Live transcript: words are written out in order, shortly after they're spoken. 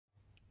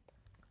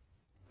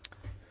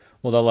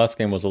Well, that last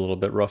game was a little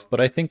bit rough,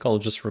 but I think I'll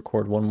just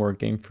record one more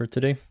game for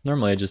today.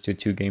 Normally I just do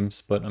 2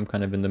 games, but I'm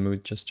kind of in the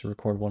mood just to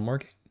record one more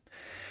game.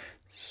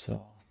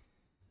 So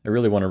I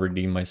really want to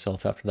redeem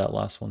myself after that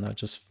last one. That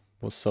just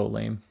was so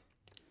lame.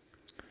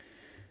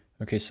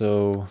 Okay,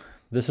 so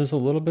this is a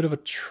little bit of a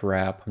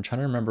trap. I'm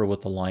trying to remember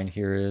what the line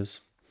here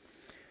is.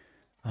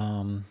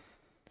 So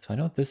I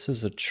know this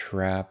is a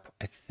trap.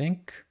 I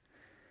think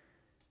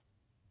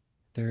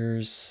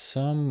there's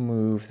some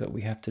move that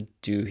we have to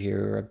do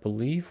here. I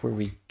believe where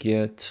we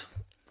get...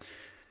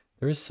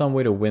 There is some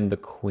way to win the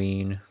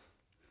queen.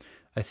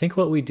 I think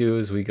what we do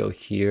is we go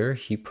here.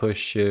 He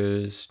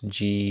pushes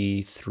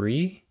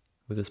g3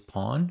 with his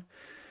pawn,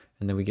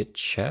 and then we get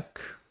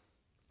check.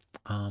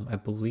 I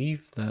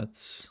believe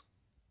that's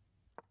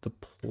the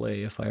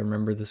play, if I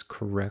remember this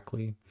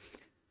correctly.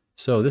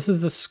 So this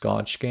is the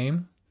Scotch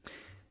game,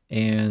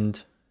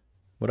 and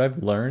what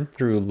I've learned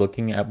through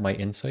looking at my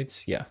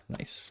insights, yeah,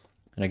 nice.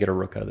 And I get a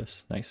rook out of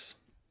this, nice.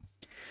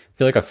 I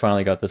feel like I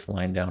finally got this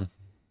line down.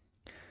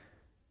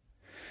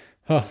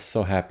 Oh,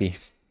 so happy.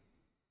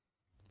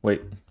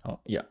 Wait, oh,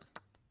 yeah.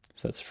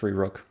 So that's free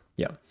rook,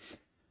 yeah.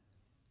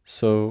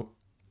 So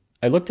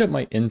I looked at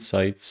my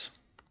insights,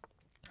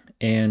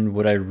 and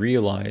what I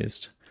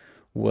realized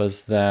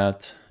was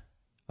that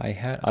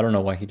I don't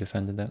know why he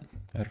defended that.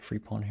 I had a free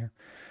pawn here.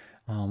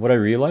 What I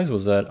realized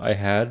was that I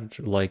had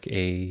like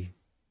I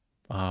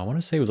want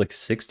to say it was like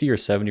 60 or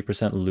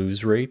 70%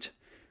 lose rate,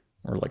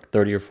 or like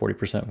 30 or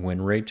 40%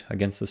 win rate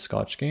against the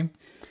Scotch game.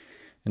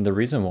 And the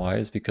reason why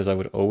is because I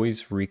would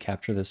always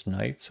recapture this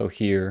knight. So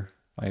here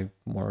I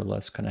more or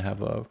less kind of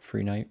have a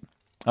free knight.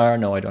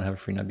 No, I don't have a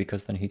free knight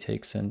because then he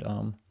takes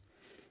and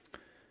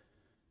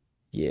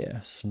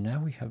yeah, so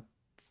now we have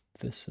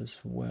this as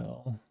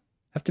well.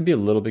 Have to be a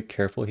little bit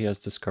careful. He has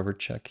discovered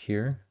check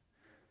here.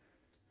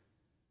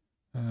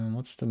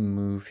 What's the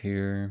move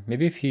here?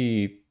 Maybe if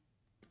he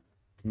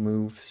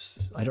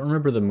moves... I don't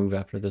remember the move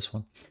after this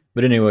one.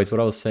 But anyways, what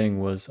I was saying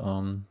was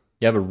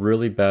you have a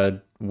really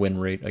bad win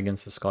rate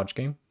against the Scotch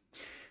game.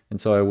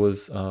 And so I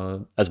was,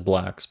 as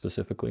black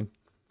specifically.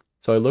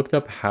 So I looked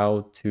up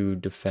how to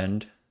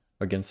defend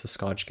against the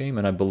Scotch game,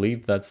 and I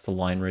believe that's the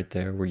line right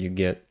there where you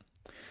get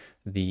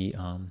the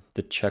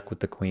check with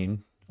the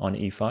queen on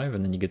e5,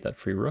 and then you get that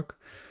free rook.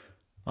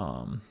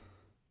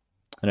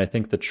 And I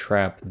think the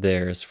trap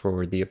there is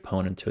for the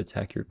opponent to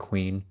attack your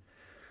queen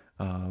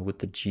with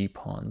the g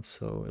pawn.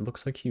 So it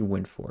looks like he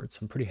went for it. So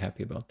I'm pretty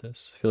happy about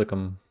this. I feel like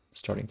I'm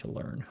starting to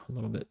learn a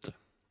little bit.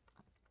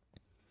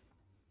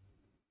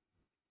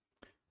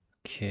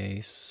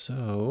 Okay,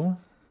 so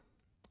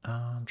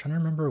I'm trying to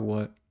remember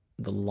what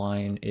the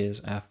line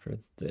is after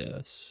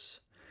this.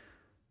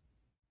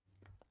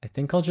 I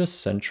think I'll just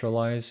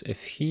centralize.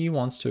 If he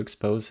wants to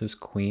expose his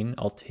queen,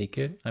 I'll take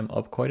it. I'm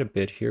up quite a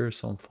bit here,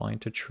 so I'm fine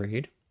to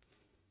trade.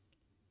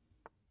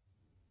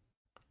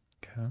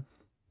 Okay.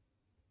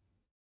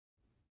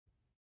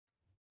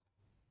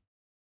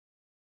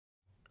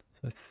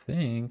 So I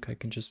think I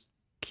can just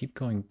keep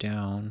going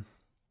down.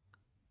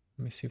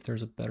 Let me see if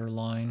there's a better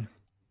line.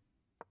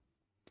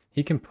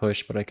 He can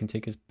push, but I can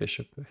take his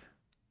bishop.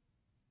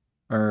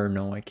 Or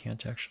no, I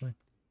can't actually.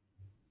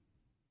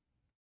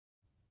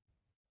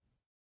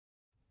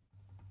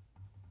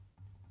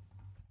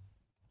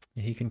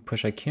 Yeah, he can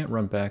push. I can't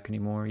run back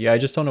anymore. Yeah, I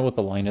just don't know what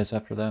the line is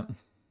after that.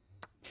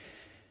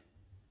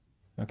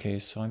 Okay,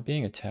 so I'm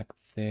being attacked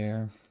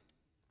there.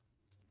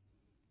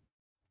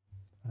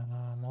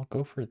 I'll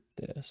go for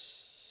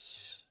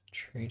this.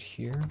 Trade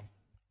here.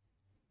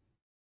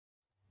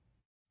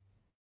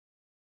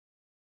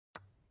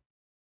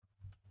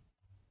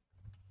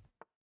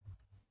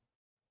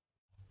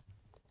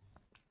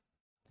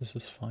 This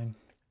is fine.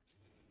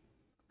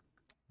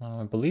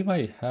 I believe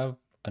I have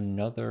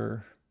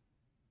another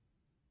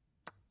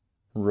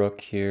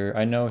rook here.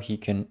 I know he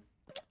can...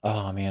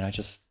 Oh man, I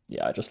just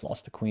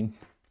lost the queen.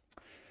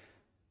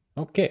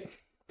 Okay.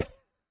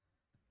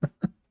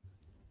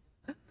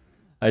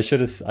 I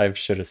should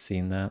have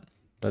seen that.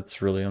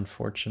 That's really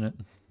unfortunate.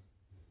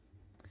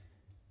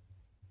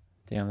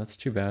 Damn, that's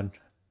too bad.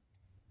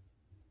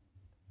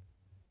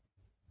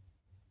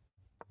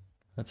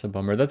 That's a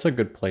bummer. That's a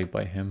good play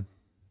by him.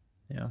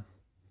 Yeah.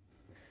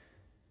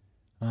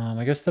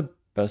 I guess the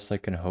best I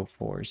can hope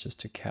for is just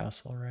to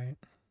castle, right?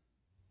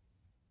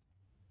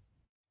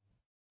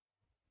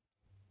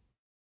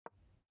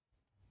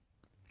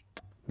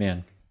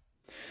 Man,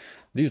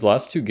 these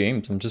last 2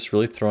 games, I'm just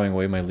really throwing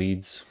away my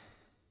leads.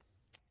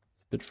 It's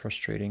a bit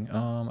frustrating.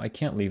 I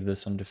can't leave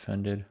this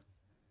undefended.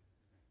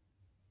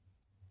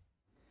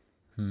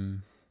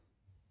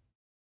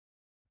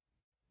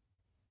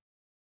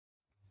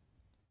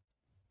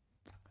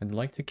 I'd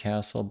like to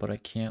castle, but I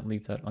can't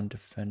leave that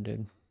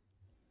undefended.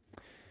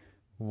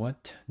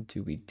 What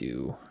do we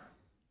do?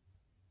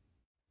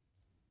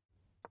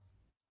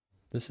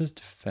 This is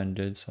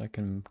defended, so I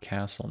can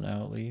castle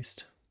now at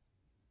least.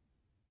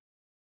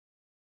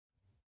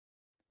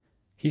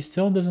 He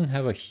still doesn't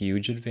have a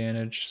huge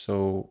advantage,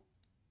 so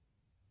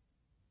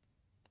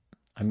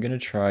I'm going to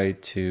try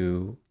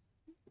to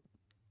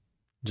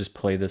just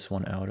play this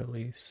one out at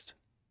least.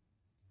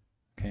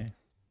 Okay.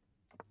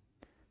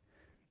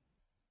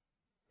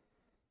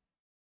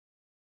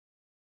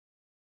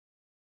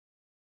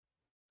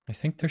 I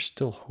think there's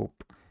still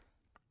hope.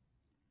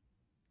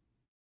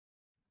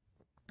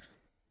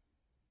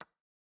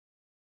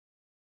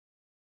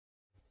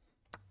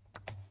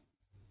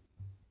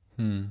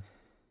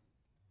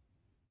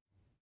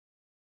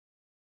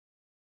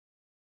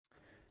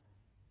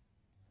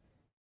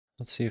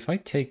 Let's see, if I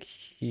take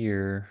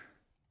here,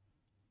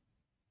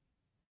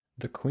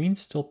 the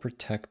queen's still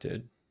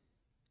protected.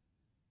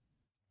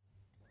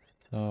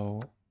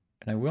 So,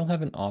 and I will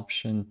have an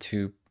option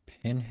to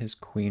pin his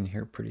queen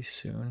here pretty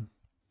soon.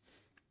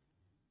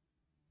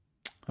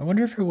 I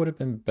wonder if it would have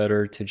been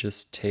better to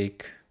just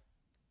take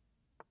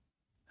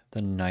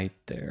the knight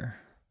there.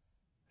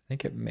 I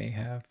think it may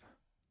have.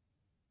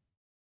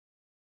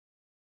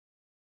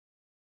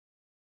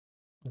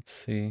 Let's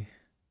see.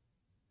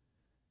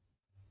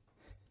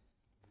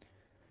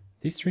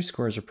 These 3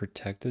 squares are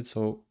protected,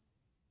 so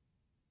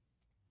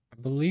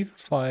I believe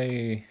if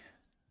I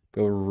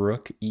go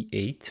rook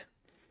e8,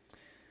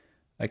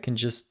 I can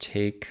just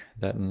take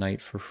that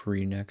knight for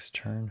free next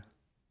turn.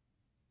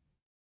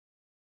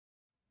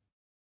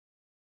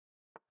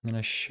 And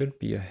I should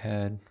be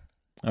ahead.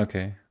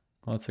 Okay,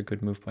 well, that's a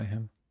good move by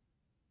him.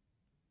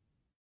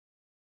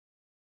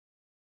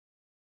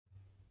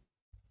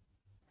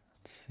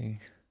 Let's see.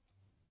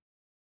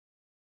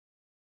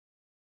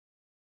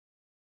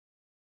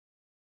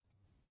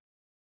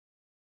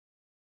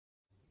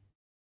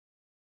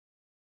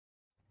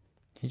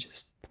 He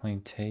just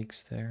plain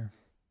takes there.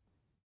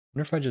 I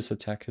wonder if I just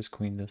attack his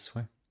queen this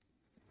way.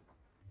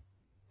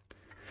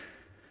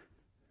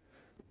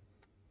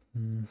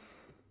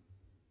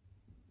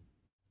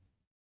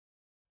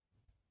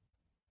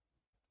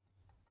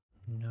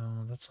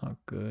 No, that's not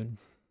good.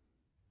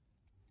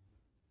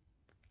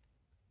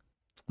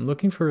 I'm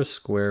looking for a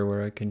square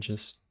where I can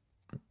just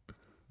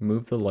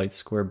move the light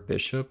square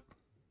bishop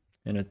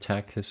and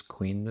attack his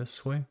queen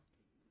this way.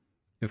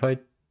 If I...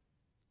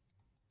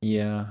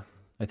 Yeah,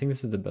 I think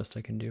this is the best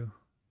I can do.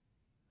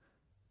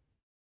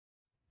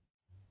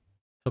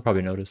 He'll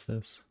probably notice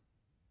this.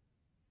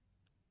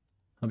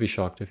 I'll be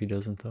shocked if he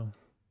doesn't, though.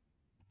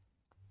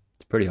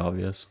 It's pretty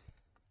obvious.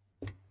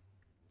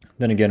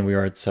 Then again, we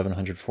are at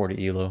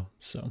 740 elo,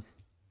 so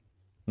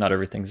not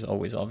everything's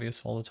always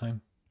obvious all the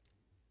time.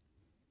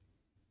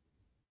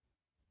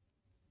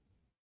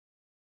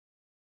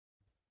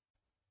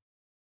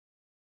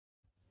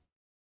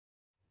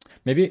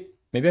 Maybe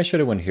I should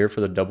have went here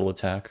for the double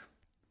attack.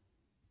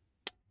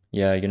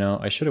 Yeah, you know,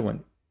 I should have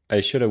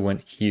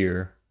went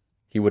here.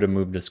 He would have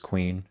moved this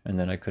queen, and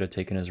then I could have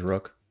taken his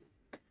rook.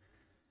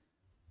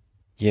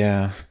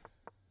 Yeah.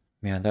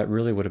 Man, that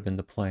really would have been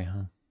the play,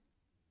 huh?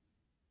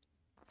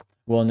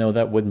 Well, no,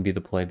 that wouldn't be the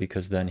play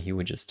because then he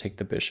would just take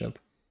the bishop.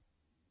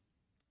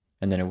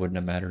 And then it wouldn't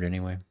have mattered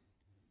anyway.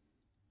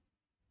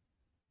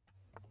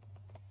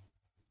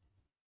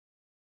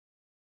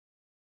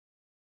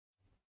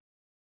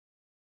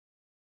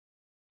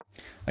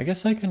 I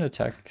guess I can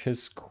attack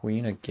his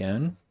queen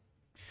again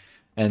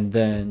and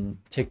then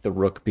take the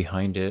rook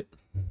behind it.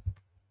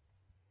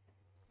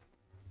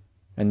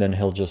 And then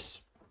he'll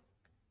just...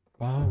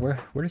 Wow, where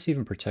does he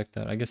even protect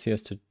that? I guess he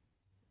has to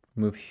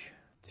move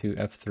to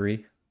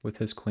f3 with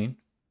his queen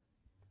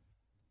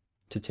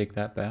to take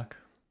that back.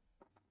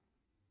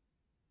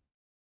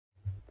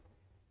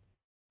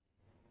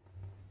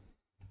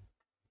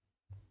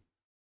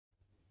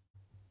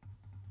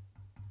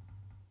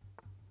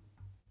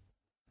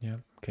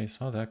 Yep, okay,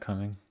 saw that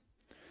coming.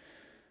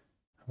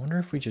 I wonder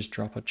if we just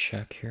drop a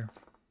check here.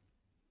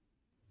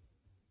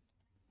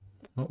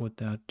 What would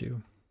that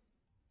do?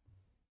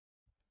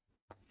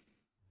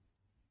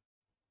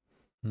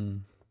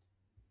 I'm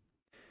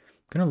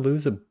gonna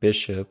lose a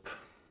bishop.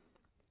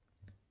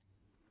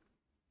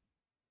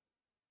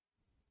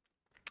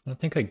 I don't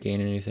think I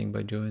gain anything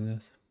by doing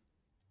this.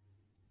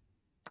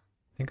 I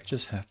think I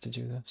just have to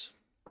do this.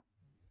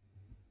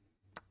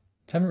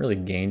 I haven't really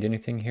gained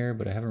anything here,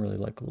 but I haven't really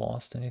like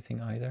lost anything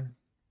either.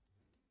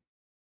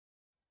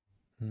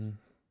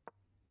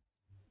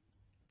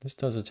 This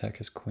does attack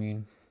his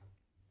queen.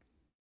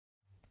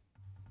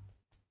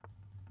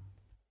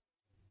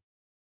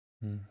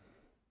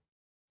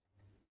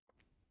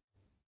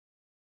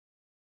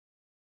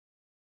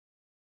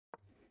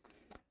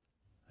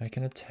 I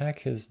can attack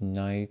his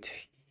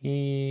knight.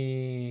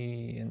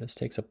 And this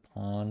takes a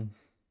pawn.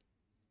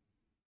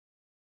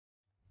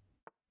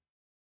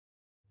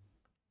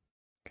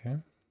 Okay.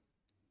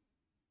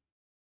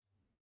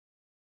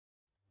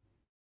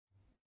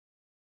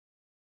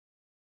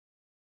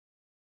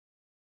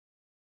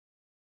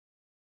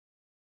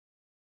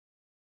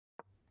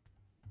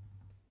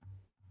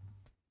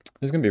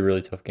 This is going to be a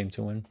really tough game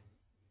to win.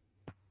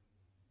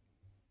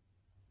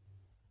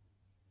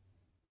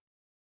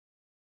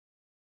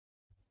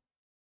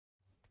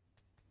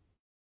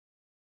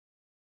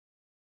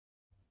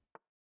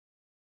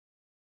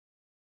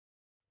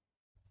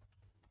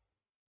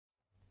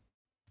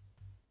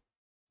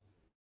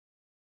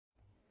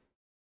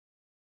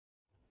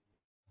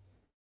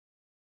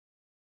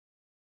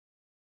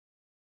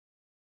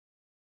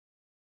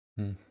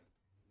 Hmm.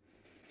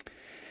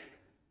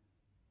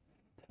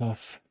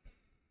 Tough.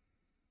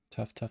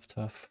 Tough, tough,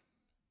 tough.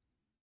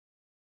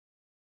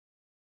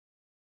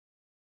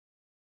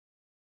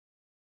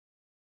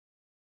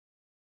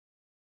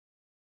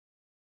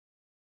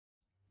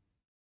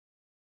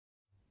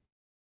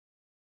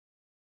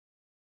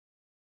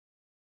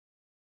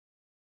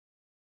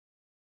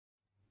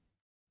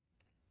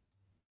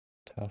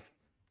 Tough.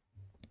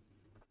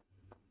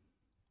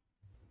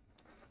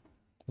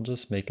 We'll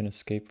just make an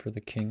escape for the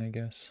king, I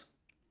guess.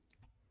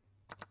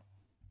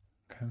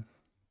 Okay.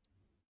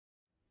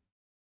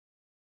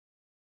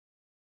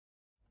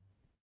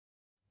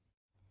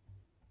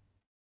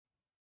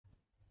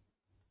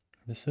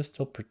 This is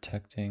still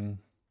protecting.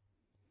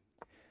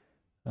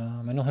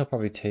 I know he'll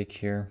probably take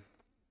here.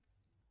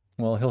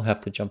 Well, he'll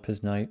have to jump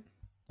his knight.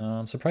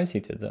 I'm surprised he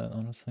did that,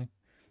 honestly.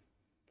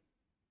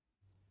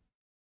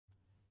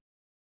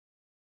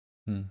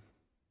 Hmm.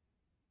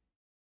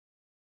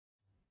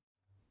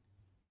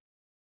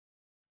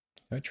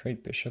 Do I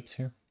trade bishops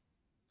here?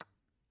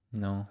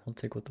 No, I'll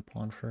take with the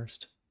pawn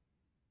first.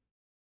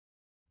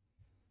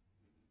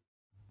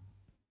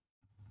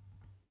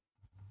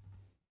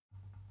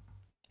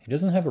 He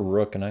doesn't have a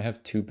rook, and I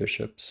have 2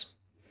 bishops.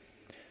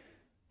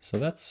 So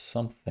that's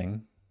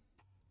something.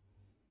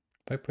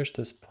 If I push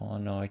this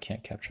pawn, no, I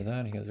can't capture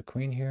that. He has a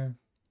queen here.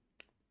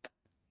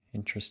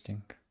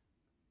 Interesting.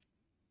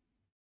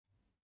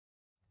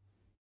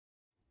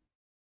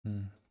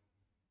 Hmm.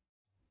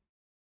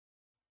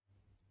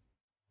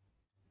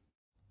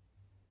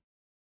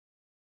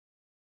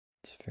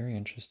 It's very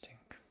interesting.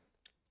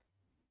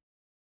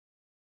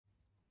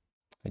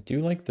 I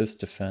do like this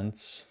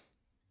defense.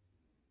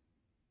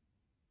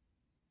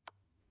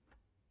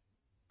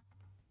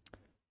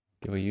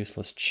 Give a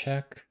useless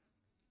check.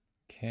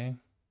 Okay.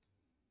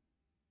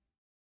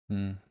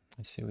 I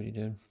see what he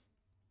did.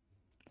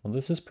 Well,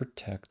 this is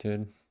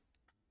protected.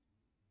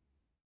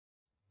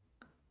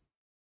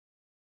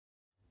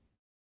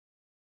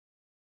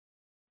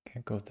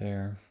 Can't go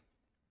there.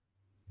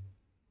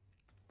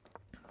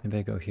 Maybe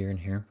I go here and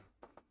here.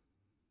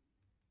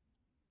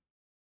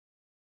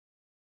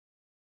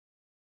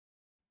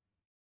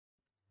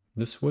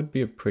 This would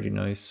be a pretty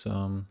nice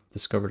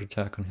discovered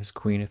attack on his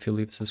queen if he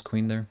leaves his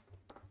queen there.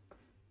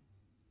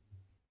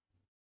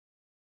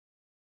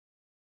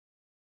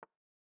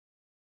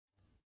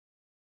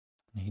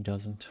 He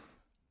doesn't.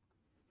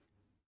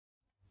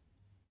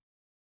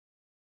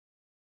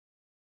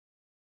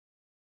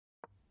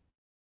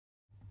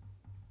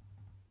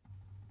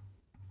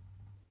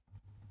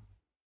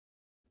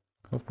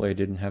 Hopefully I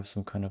didn't have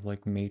some kind of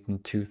like mate in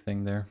 2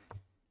 thing there.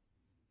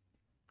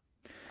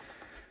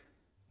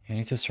 I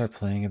need to start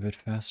playing a bit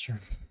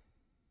faster.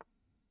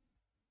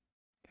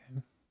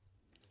 Okay.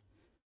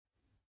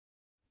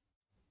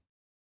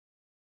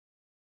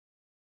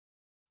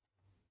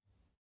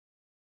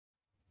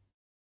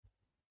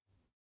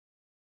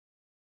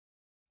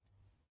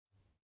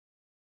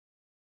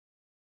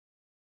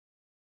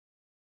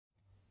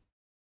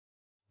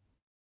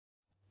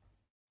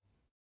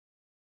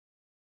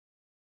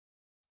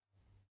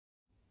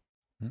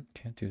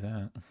 Can't do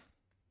that.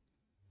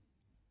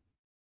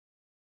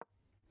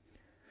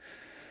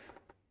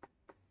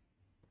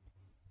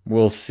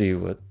 We'll see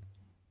what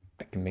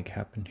I can make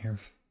happen here.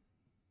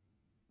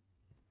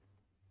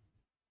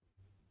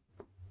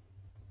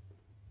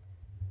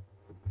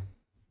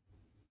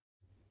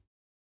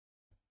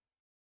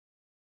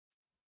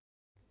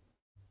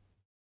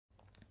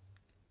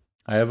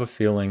 I have a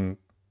feeling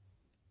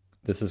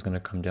this is going to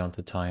come down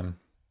to time.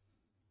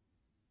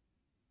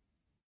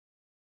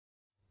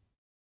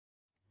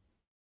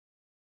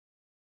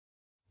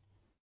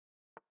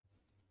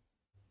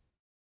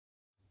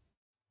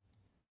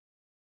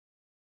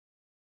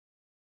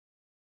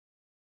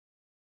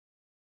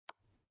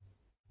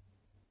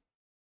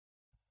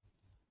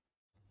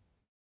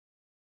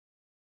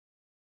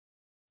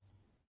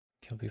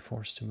 He'll be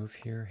forced to move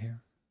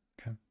here.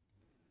 Okay.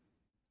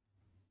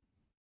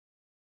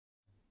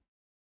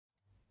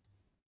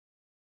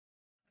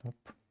 Nope.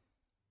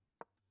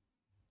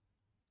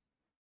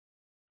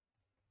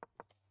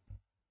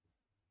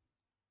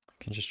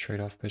 Can just trade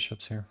off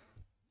bishops here.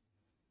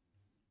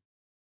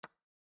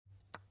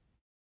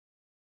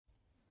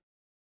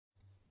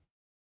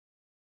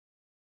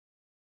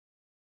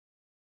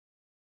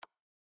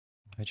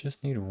 I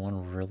just need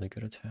one really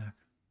good attack.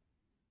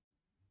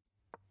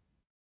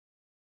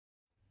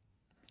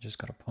 Just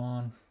got a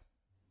pawn.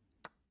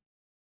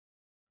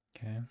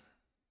 Okay.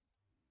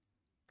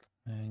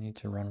 I need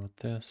to run with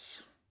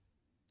this.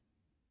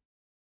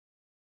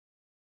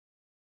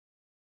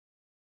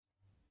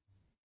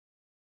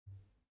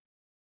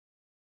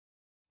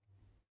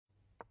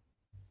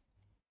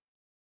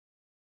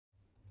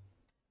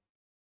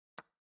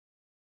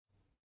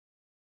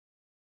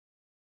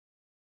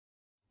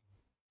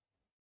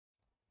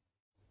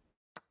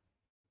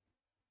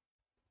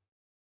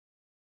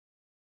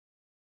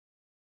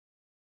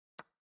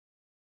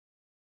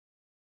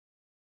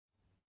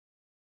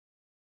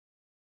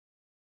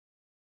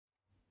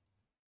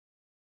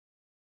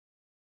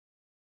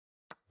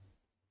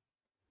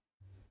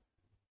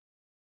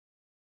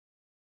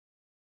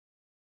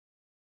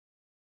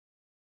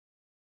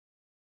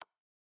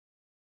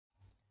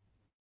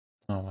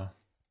 Oh, wow.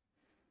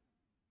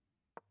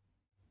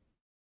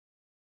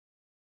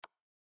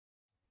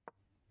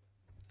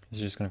 He's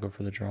just gonna go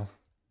for the draw.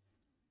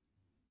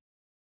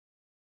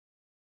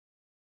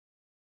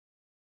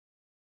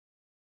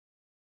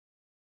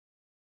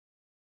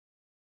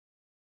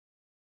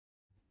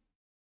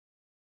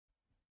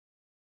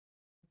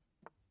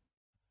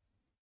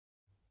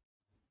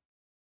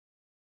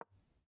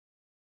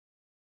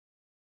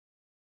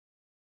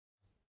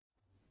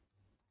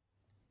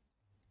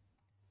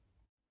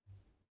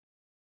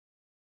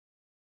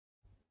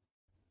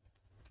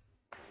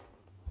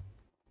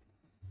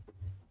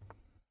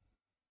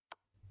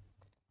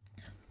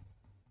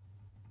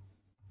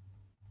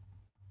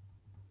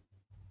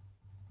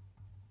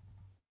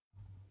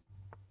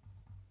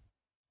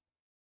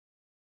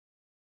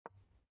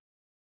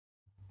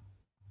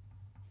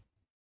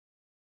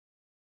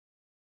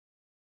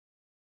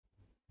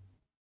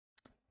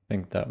 I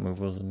think that move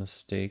was a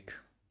mistake.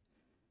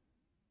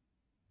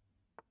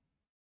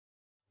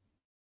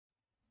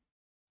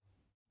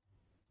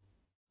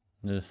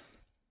 Ugh.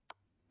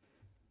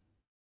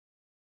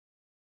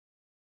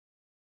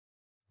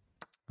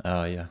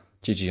 Oh, yeah.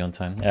 GG on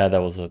time. Yeah,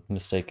 that was a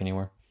mistake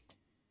anywhere.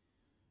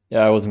 Yeah,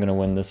 I wasn't gonna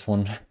win this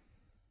one.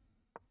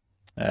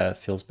 It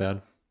feels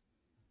bad.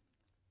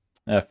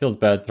 It feels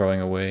bad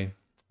throwing away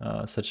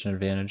such an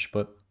advantage,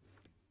 but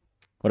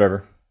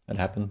whatever. It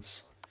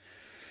happens.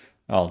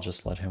 I'll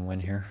just let him win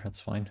here. That's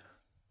fine.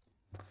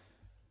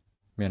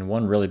 Man,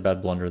 one really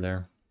bad blunder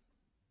there.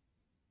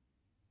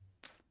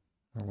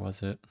 Or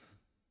was it?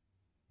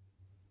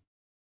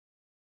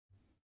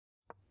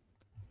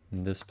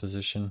 In this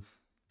position.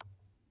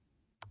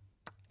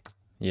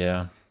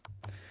 Yeah.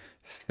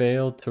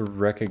 Failed to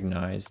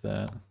recognize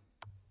that.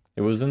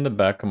 It was in the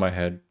back of my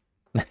head.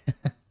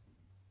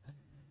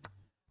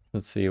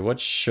 Let's see, what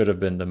should have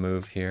been the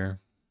move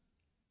here?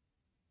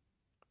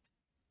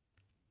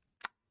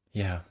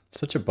 Yeah,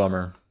 such a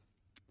bummer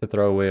to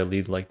throw away a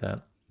lead like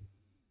that.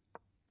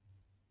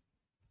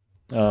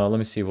 Let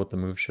me see what the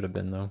move should have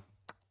been, though.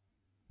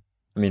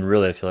 I mean,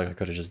 really, I feel like I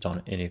could have just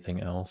done anything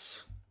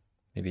else.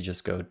 Maybe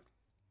just go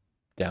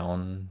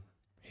down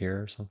here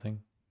or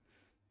something.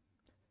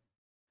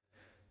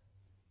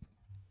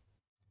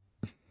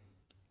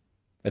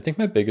 I think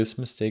my biggest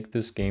mistake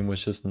this game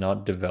was just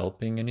not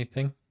developing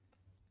anything.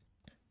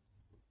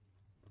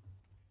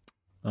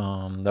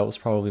 That was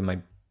probably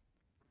one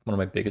of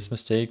my biggest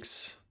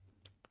mistakes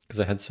because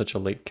I had such a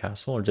late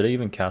castle. Or did I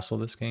even castle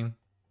this game?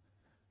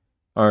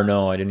 Or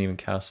no, I didn't even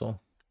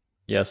castle.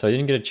 Yeah, so I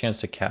didn't get a chance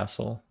to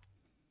castle.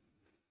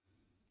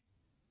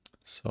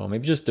 So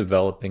maybe just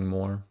developing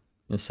more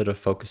instead of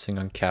focusing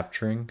on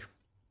capturing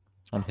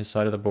on his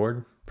side of the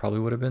board probably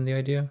would have been the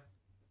idea.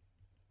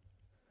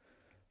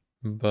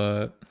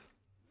 But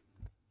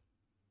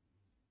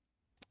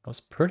I was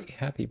pretty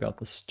happy about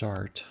the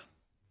start.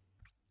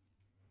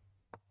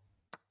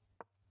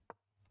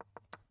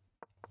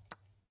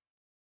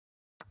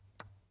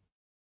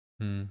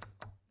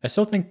 I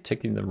still think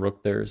taking the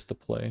rook there is the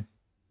play.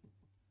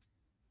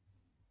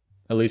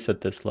 At least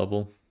at this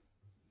level.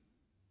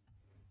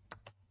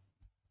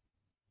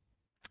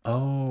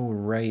 Oh,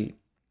 right.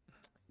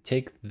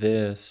 Take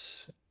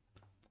this.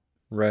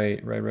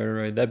 Right.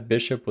 That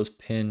bishop was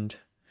pinned.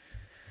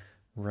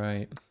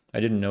 Right. I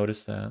didn't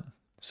notice that.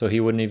 So he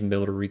wouldn't even be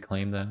able to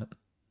reclaim that.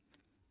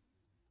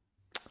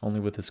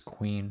 Only with his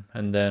queen.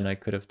 And then I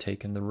could have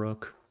taken the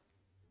rook.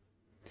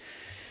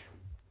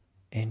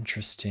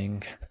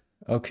 Interesting.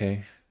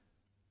 Okay.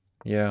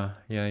 Yeah.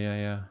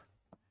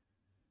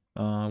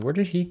 Where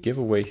did he give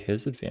away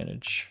his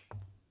advantage?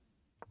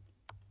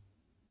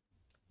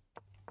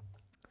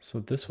 So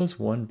this was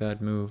one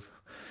bad move.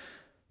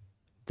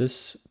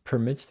 This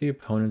permits the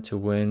opponent to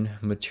win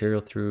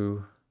material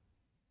through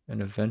an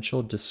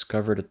eventual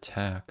discovered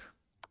attack.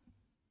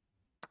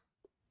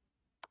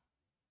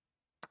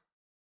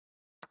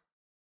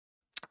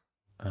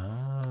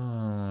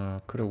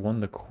 Oh, could have won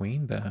the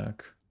queen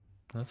back.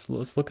 Let's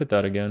look at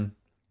that again.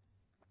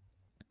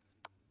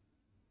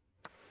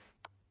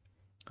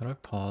 How do I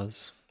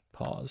pause?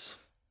 Pause.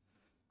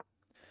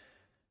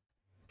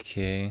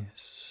 Okay,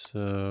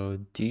 so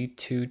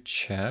d2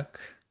 check.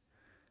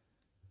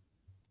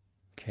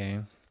 Okay.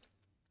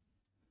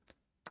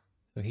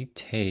 So he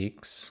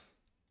takes.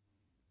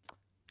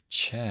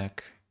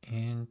 Check.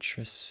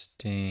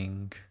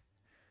 Interesting.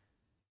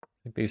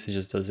 He basically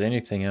just does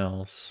anything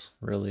else,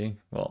 really.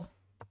 Well,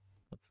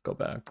 let's go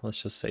back.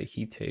 Let's just say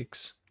he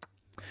takes.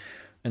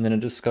 And then a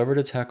discovered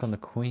attack on the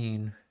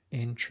queen.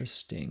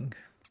 Interesting.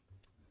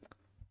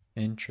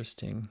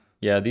 Interesting.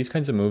 Yeah, these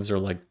kinds of moves are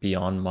like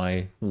beyond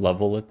my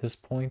level at this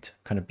point.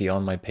 Kind of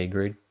beyond my pay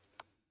grade.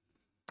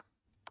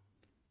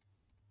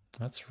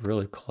 That's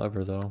really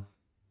clever, though.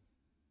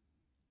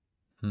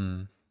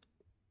 Good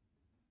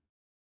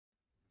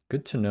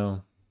to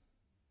know.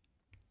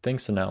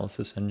 Thanks,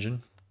 Analysis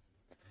Engine.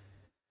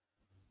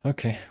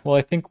 Okay, well,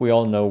 I think we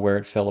all know where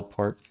it fell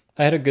apart.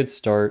 I had a good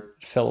start,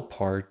 it fell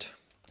apart.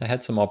 I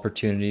had some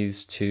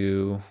opportunities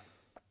to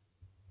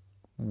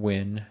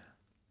win,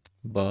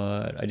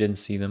 but I didn't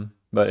see them.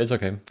 But it's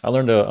okay. I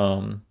learned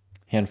to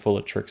handful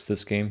of tricks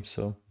this game,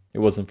 so it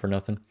wasn't for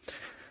nothing.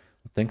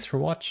 Thanks for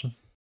watching.